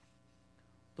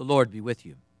The Lord be with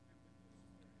you.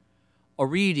 A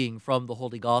reading from the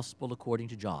Holy Gospel according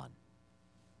to John.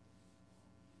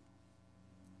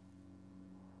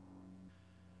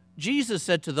 Jesus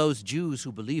said to those Jews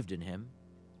who believed in him,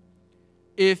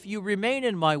 "If you remain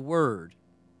in my word,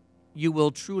 you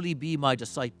will truly be my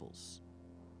disciples,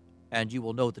 and you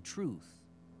will know the truth,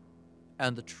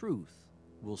 and the truth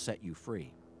will set you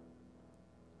free."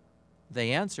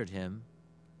 They answered him,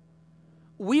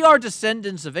 "We are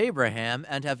descendants of Abraham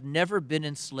and have never been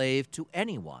enslaved to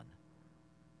anyone.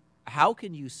 How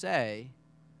can you say,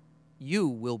 'You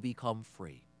will become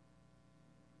free'?"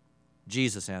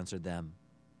 Jesus answered them,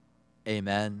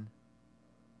 "Amen,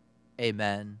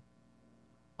 amen,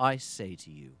 I say to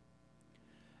you,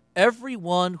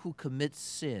 everyone who commits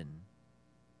sin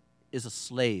is a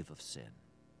slave of sin.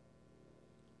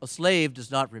 A slave does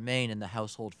not remain in the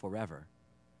household forever,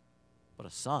 but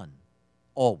a son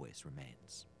always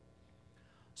remains.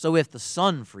 So if the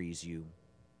Son frees you,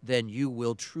 then you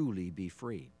will truly be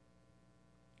free.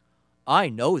 I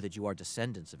know that you are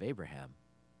descendants of Abraham,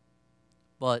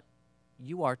 but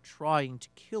you are trying to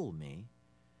kill me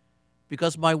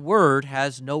because my word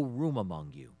has no room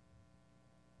among you.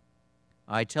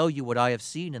 I tell you what I have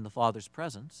seen in the Father's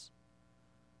presence.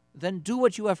 Then do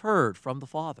what you have heard from the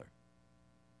Father."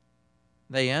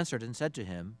 They answered and said to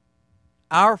him,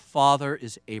 "Our father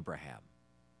is Abraham."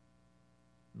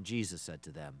 Jesus said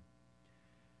to them,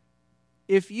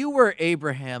 "If you were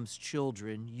Abraham's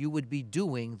children, you would be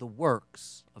doing the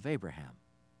works of Abraham.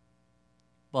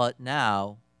 But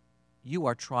now you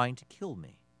are trying to kill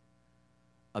me,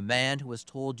 a man who has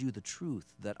told you the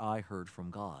truth that I heard from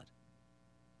God.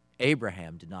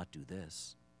 Abraham did not do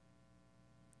this.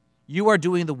 You are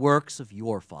doing the works of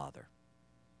your father."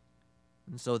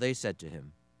 And so they said to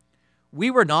him, "We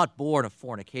were not born of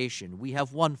fornication. We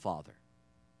have one Father,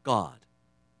 God."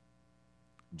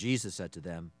 Jesus said to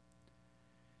them,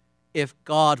 "If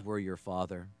God were your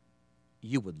Father,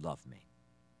 you would love me.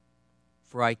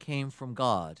 For I came from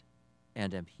God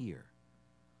and am here.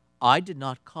 I did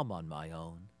not come on my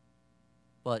own,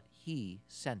 but he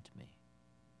sent me."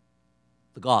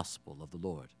 The Gospel of the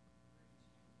Lord.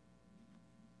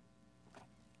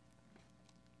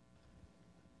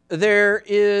 There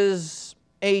is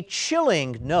a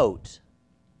chilling note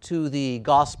to the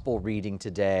Gospel reading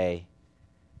today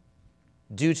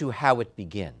due to how it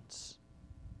begins.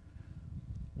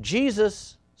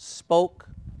 Jesus spoke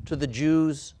to the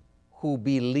Jews who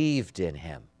believed in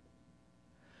him.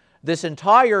 This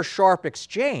entire sharp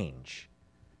exchange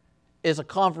is a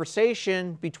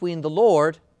conversation between the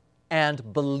Lord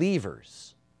and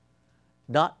believers,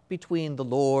 not between the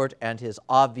Lord and his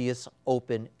obvious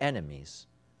open enemies,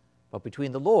 but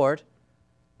between the Lord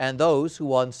and those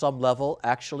who on some level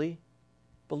actually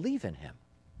believe in him.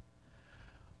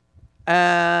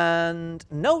 And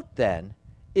note then,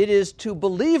 it is to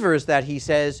believers that he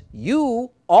says,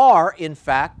 "You are in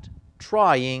fact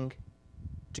trying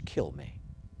to kill me."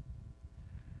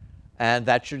 And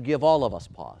that should give all of us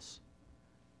pause,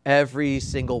 every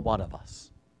single one of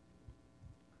us.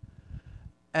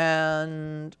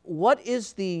 And what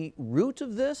is the root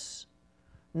of this?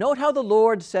 Note how the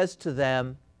Lord says to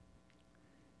them,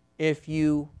 "If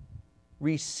you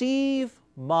receive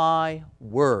my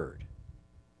word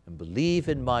and believe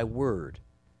in my word,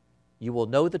 you will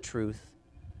know the truth,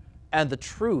 and the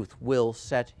truth will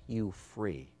set you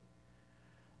free."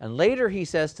 And later he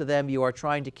says to them, "You are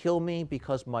trying to kill me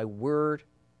because my word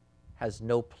has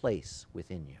no place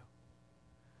within you."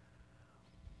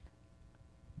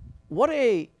 What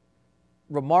a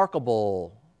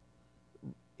remarkable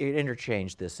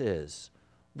interchange this is.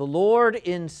 The Lord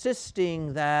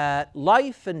insisting that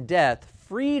life and death,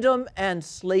 freedom and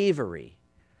slavery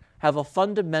have a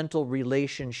fundamental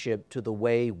relationship to the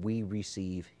way we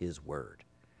receive his word.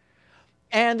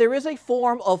 And there is a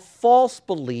form of false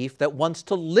belief that wants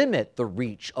to limit the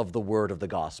reach of the word of the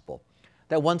gospel,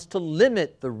 that wants to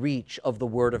limit the reach of the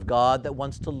word of God, that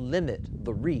wants to limit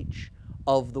the reach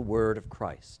of the word of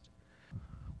Christ.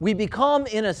 We become,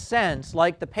 in a sense,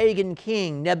 like the pagan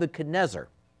king Nebuchadnezzar,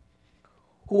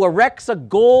 who erects a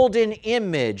golden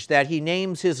image that he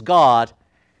names his God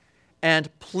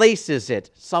and places it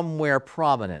somewhere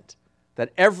prominent,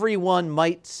 that everyone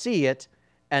might see it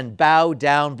and bow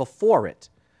down before it.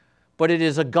 But it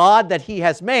is a God that he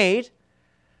has made,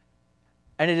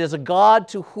 and it is a God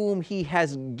to whom he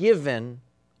has given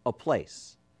a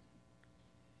place.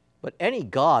 But any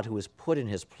God who is put in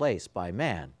his place by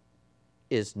man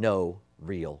is no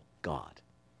real God.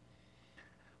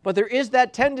 But there is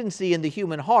that tendency in the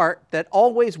human heart that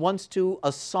always wants to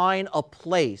assign a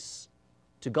place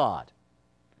to God.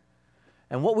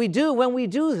 And what we do when we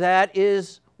do that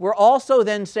is we're also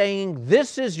then saying,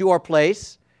 this is your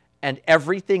place and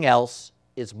everything else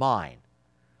is mine.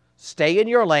 Stay in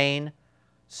your lane,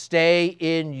 stay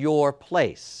in your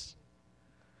place.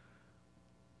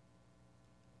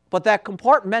 But that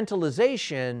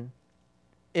compartmentalization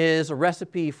is a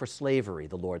recipe for slavery,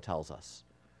 the Lord tells us.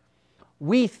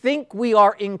 We think we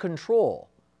are in control.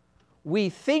 We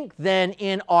think then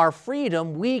in our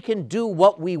freedom we can do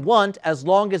what we want as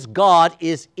long as God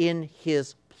is in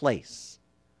his place.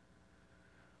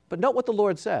 But note what the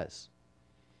Lord says.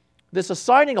 This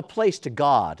assigning a place to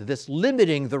God, this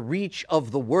limiting the reach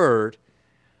of the word,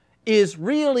 is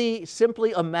really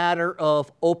simply a matter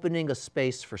of opening a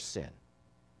space for sin,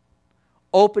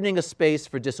 opening a space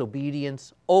for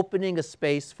disobedience, opening a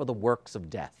space for the works of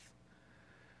death.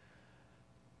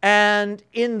 And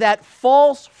in that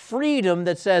false freedom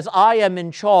that says, I am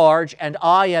in charge and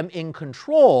I am in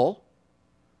control,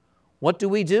 what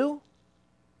do?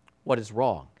 What is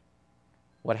wrong,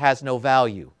 what has no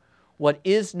value, what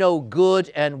is no good,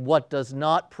 and what does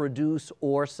not produce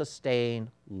or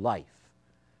sustain life.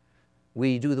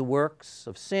 We do the works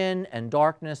of sin and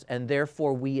darkness, and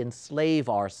therefore we enslave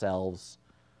ourselves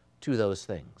to those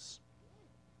things.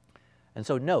 And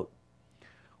so note,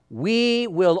 we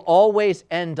will always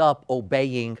end up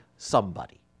obeying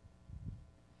somebody.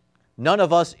 None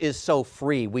of us is so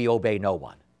free we obey no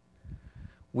one.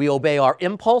 We obey our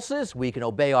impulses, we can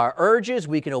obey our urges,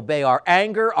 we can obey our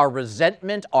anger, our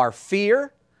resentment, our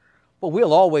fear, but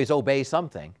we'll always obey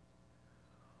something.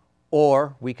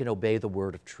 Or we can obey the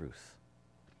word of truth.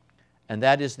 And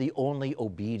that is the only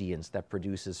obedience that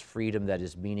produces freedom that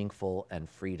is meaningful and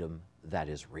freedom that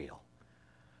is real.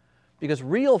 Because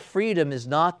real freedom is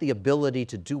not the ability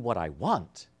to do what I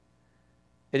want.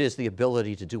 It is the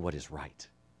ability to do what is right.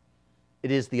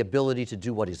 It is the ability to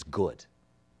do what is good.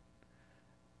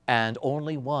 And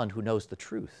only one who knows the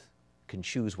truth can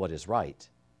choose what is right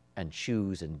and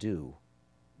choose and do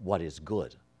what is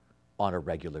good on a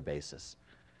regular basis.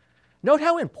 Note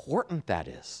how important that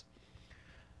is.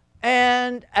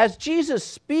 And as Jesus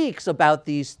speaks about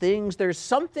these things, there's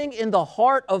something in the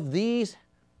heart of these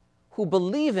who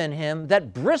believe in him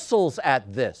that bristles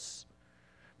at this,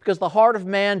 because the heart of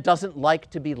man doesn't like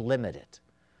to be limited.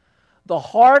 The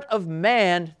heart of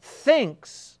man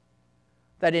thinks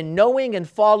that in knowing and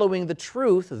following the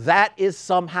truth, that is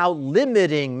somehow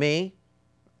limiting me,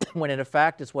 when in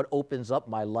fact it's what opens up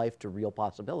my life to real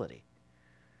possibility.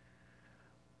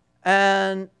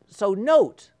 And so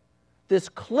note, this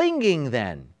clinging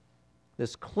then,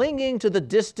 this clinging to the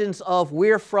distance of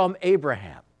we're from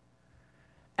Abraham,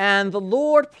 and the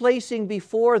Lord placing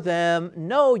before them,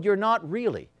 no, you're not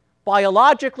really.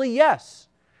 Biologically, yes,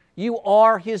 you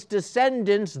are his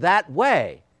descendants that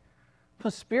way.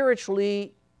 But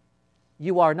spiritually,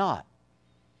 you are not.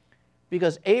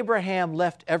 Because Abraham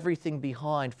left everything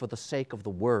behind for the sake of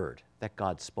the word that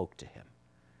God spoke to him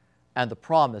and the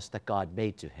promise that God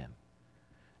made to him.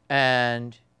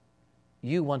 And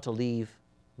you want to leave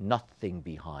nothing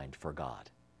behind for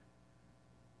God.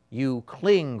 You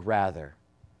cling, rather,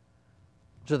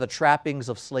 to the trappings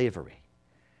of slavery.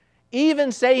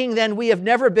 Even saying then we have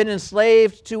never been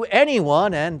enslaved to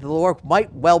anyone, and the Lord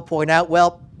might well point out,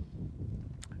 well,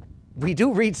 we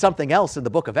do read something else in the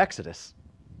book of Exodus.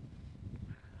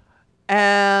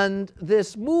 And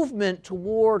this movement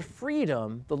toward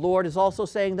freedom, the Lord is also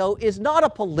saying, though, is not a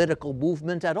political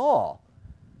movement at all.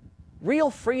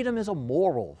 Real freedom is a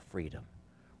moral freedom.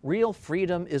 Real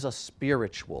freedom is a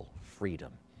spiritual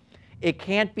freedom. It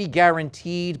can't be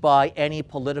guaranteed by any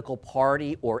political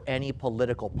party or any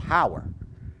political power.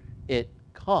 It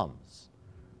comes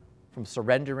from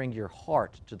surrendering your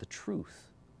heart to the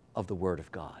truth of the Word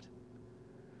of God.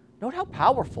 Note how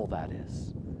powerful that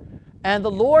is. And the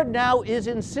Lord now is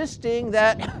insisting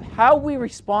that how we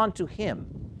respond to him,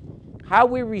 how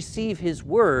we receive his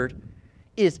word,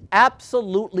 is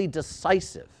absolutely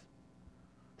decisive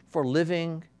for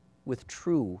living with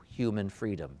true human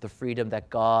freedom, the freedom that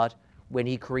God, when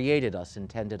he created us,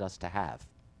 intended us to have.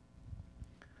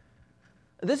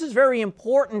 This is very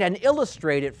important and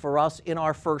illustrated for us in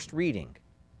our first reading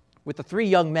with the three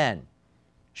young men,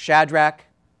 Shadrach,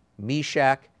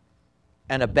 Meshach,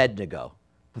 and Abednego.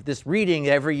 This reading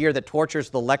every year that tortures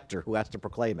the lector who has to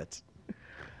proclaim it.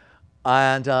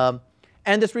 And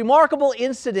this remarkable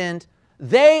incident,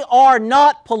 they are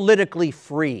not politically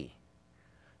free.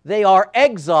 They are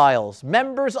exiles,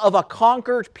 members of a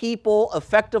conquered people,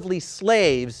 effectively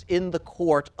slaves in the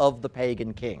court of the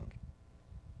pagan king.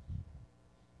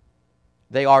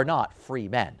 They are not free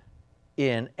men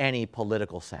in any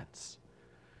political sense.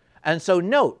 And so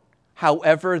note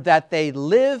however, that they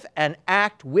live and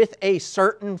act with a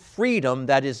certain freedom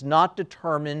that is not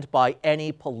determined by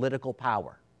any political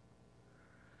power.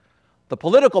 The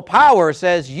political power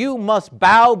says you must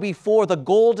bow before the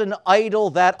golden idol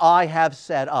that I have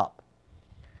set up.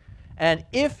 And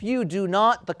if you do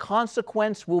not, the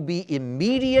consequence will be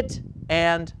immediate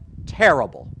and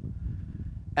terrible.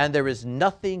 And there is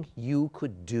nothing you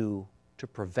could do to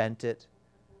prevent it.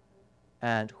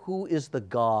 And who is the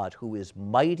God who is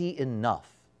mighty enough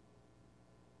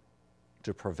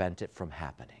to prevent it from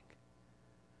happening?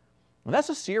 And that's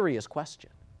a serious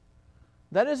question.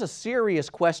 That is a serious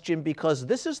question because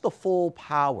this is the full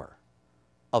power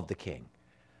of the king.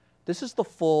 This is the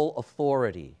full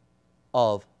authority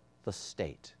of the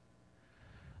state.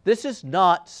 This is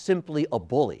not simply a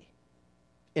bully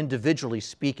individually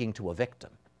speaking to a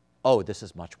victim. Oh, this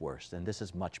is much worse, and this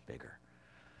is much bigger.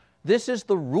 This is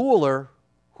the ruler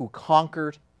who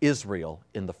conquered Israel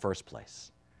in the first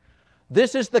place.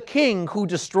 This is the king who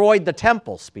destroyed the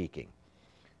temple speaking.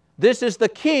 This is the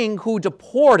king who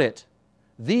deported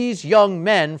these young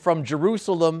men from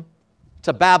Jerusalem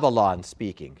to Babylon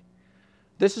speaking.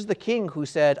 This is the king who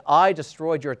said, I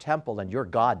destroyed your temple and your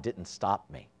God didn't stop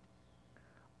me.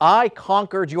 I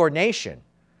conquered your nation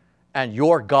and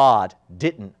your God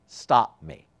didn't stop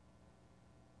me.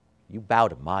 You bow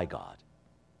to my God,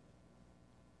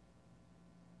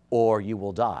 or you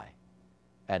will die.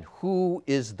 And who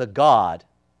is the God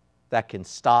that can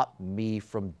stop me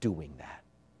from doing that?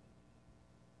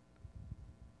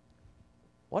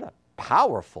 What a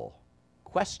powerful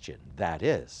question that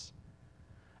is.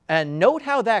 And note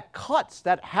how that cuts.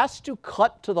 That has to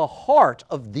cut to the heart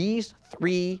of these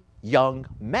three young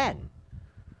men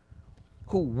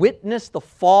who witnessed the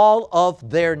fall of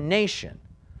their nation,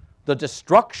 the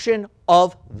destruction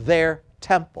of their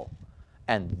temple.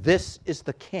 And this is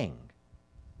the king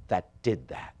that did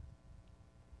that.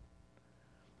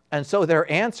 And so their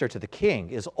answer to the king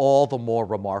is all the more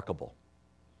remarkable.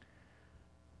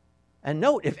 And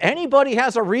note, if anybody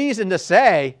has a reason to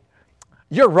say,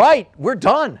 you're right, we're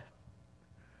done.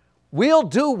 We'll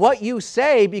do what you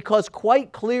say because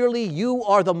quite clearly you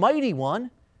are the mighty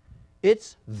one,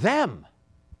 it's them.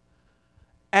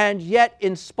 And yet,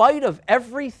 in spite of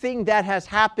everything that has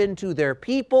happened to their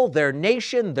people, their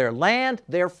nation, their land,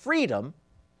 their freedom,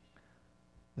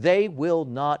 they will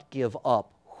not give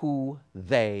up who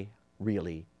they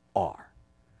really are.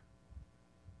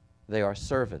 They are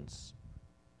servants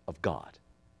of God.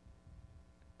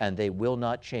 And they will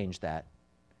not change that,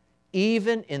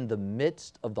 even in the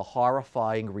midst of the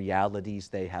horrifying realities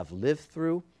they have lived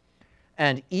through,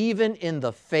 and even in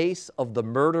the face of the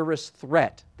murderous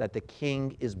threat that the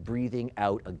king is breathing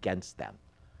out against them.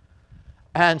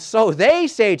 And so they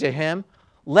say to him,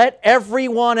 let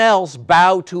everyone else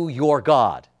bow to your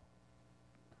God.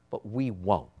 But we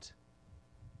won't.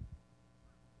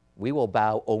 We will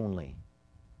bow only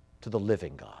to the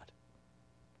living God,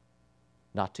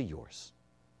 not to yours.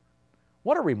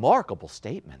 What a remarkable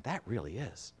statement that really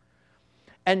is.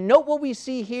 And note what we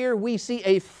see here. We see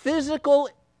a physical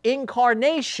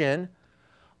incarnation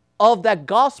of that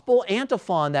gospel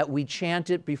antiphon that we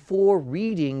chanted before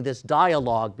reading this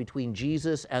dialogue between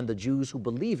Jesus and the Jews who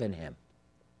believe in him.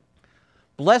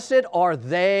 Blessed are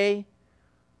they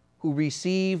who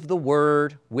receive the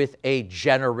word with a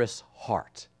generous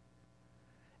heart.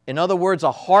 In other words,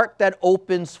 a heart that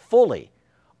opens fully,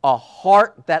 a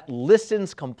heart that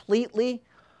listens completely,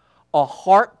 a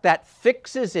heart that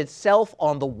fixes itself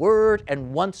on the word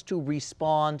and wants to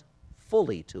respond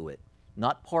fully to it,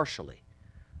 not partially,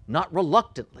 not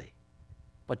reluctantly,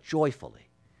 but joyfully.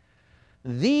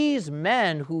 These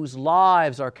men whose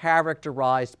lives are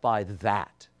characterized by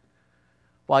that,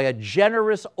 by a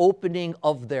generous opening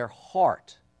of their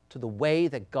heart to the way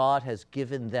that God has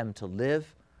given them to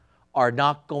live, are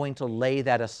not going to lay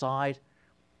that aside,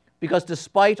 because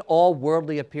despite all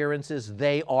worldly appearances,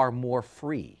 they are more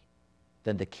free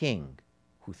than the king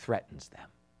who threatens them.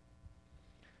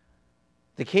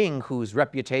 The king whose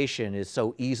reputation is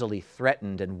so easily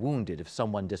threatened and wounded if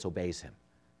someone disobeys him.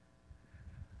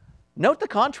 Note the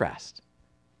contrast.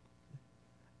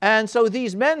 And so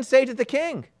these men say to the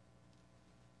king,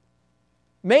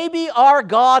 maybe our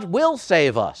God will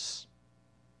save us,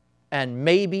 and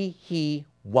maybe he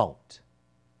won't.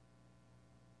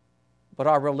 But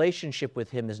our relationship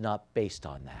with him is not based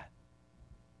on that.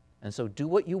 And so do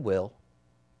what you will,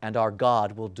 and our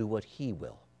God will do what he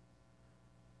will.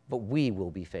 But we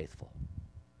will be faithful.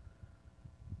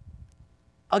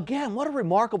 Again, what a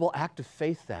remarkable act of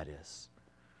faith that is.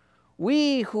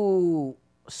 We who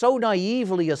so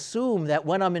naively assume that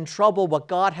when I'm in trouble, what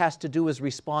God has to do is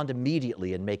respond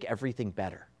immediately and make everything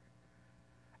better.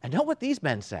 And know what these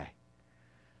men say?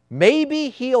 Maybe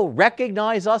he'll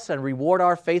recognize us and reward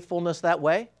our faithfulness that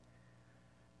way,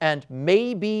 and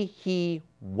maybe he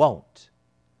won't.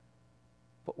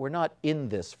 But we're not in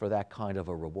this for that kind of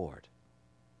a reward.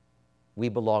 We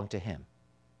belong to him.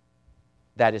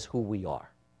 That is who we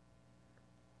are.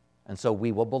 And so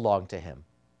we will belong to him,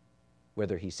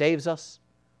 whether he saves us,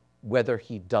 whether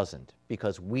he doesn't,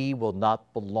 because we will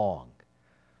not belong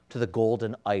to the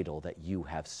golden idol that you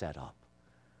have set up.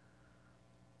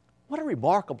 What a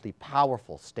remarkably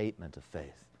powerful statement of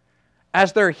faith.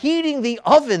 As they're heating the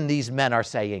oven, these men are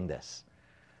saying this.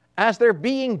 As they're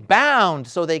being bound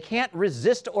so they can't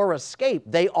resist or escape,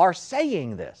 they are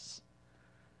saying this.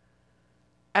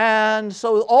 And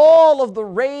so all of the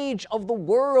rage of the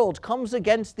world comes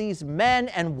against these men.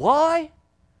 And why?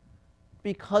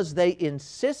 Because they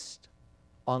insist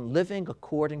on living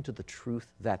according to the truth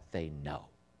that they know.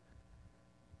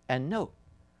 And note,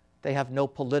 they have no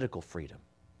political freedom.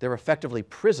 They're effectively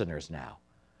prisoners now.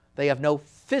 They have no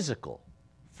physical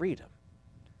freedom.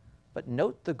 But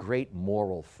note the great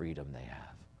moral freedom they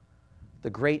have, the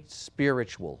great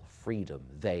spiritual freedom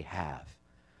they have.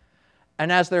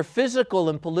 And as their physical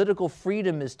and political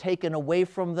freedom is taken away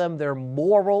from them, their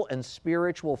moral and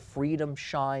spiritual freedom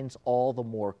shines all the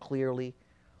more clearly,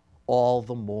 all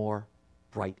the more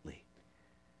brightly.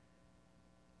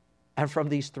 And from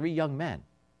these three young men,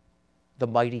 the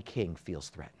mighty king feels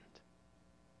threatened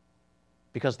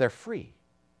because they're free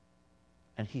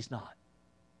and he's not.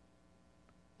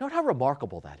 Note how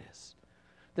remarkable that is.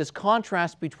 This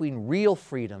contrast between real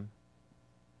freedom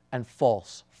and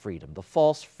false freedom, the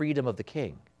false freedom of the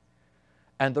king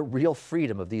and the real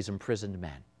freedom of these imprisoned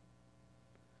men.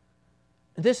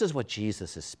 This is what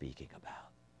Jesus is speaking about.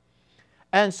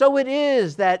 And so it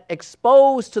is that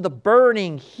exposed to the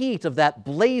burning heat of that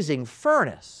blazing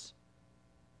furnace,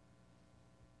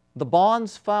 the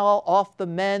bonds fall off the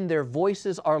men, their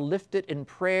voices are lifted in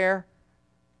prayer,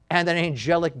 and an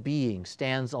angelic being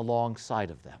stands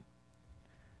alongside of them,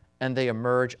 and they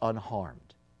emerge unharmed.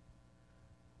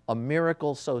 A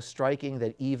miracle so striking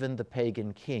that even the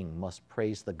pagan king must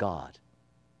praise the God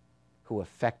who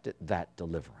effected that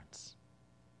deliverance.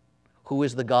 Who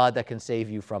is the God that can save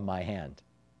you from my hand?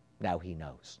 Now he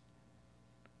knows.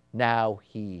 Now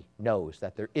he knows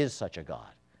that there is such a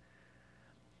God.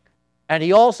 And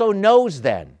he also knows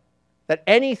then that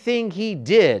anything he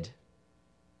did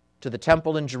to the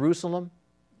temple in Jerusalem,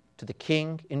 to the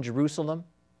king in Jerusalem,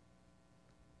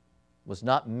 was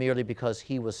not merely because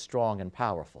he was strong and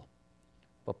powerful,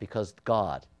 but because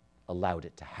God allowed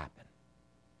it to happen.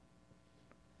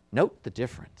 Note the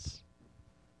difference.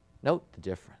 Note the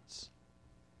difference.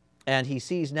 And he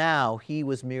sees now he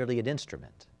was merely an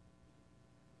instrument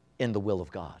in the will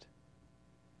of God.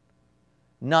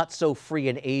 Not so free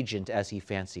an agent as he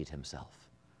fancied himself.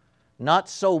 Not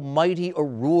so mighty a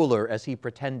ruler as he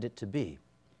pretended to be,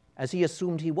 as he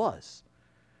assumed he was,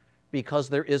 because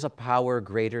there is a power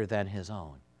greater than his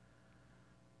own.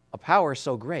 A power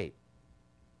so great,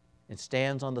 it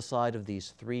stands on the side of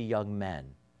these three young men,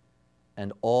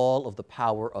 and all of the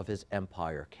power of his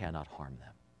empire cannot harm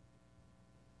them.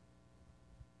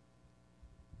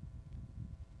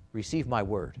 Receive my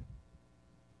word.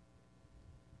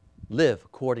 Live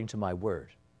according to my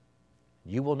word.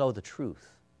 You will know the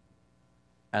truth,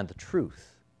 and the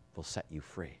truth will set you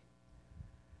free,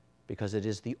 because it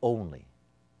is the only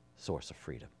source of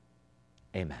freedom.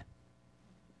 Amen.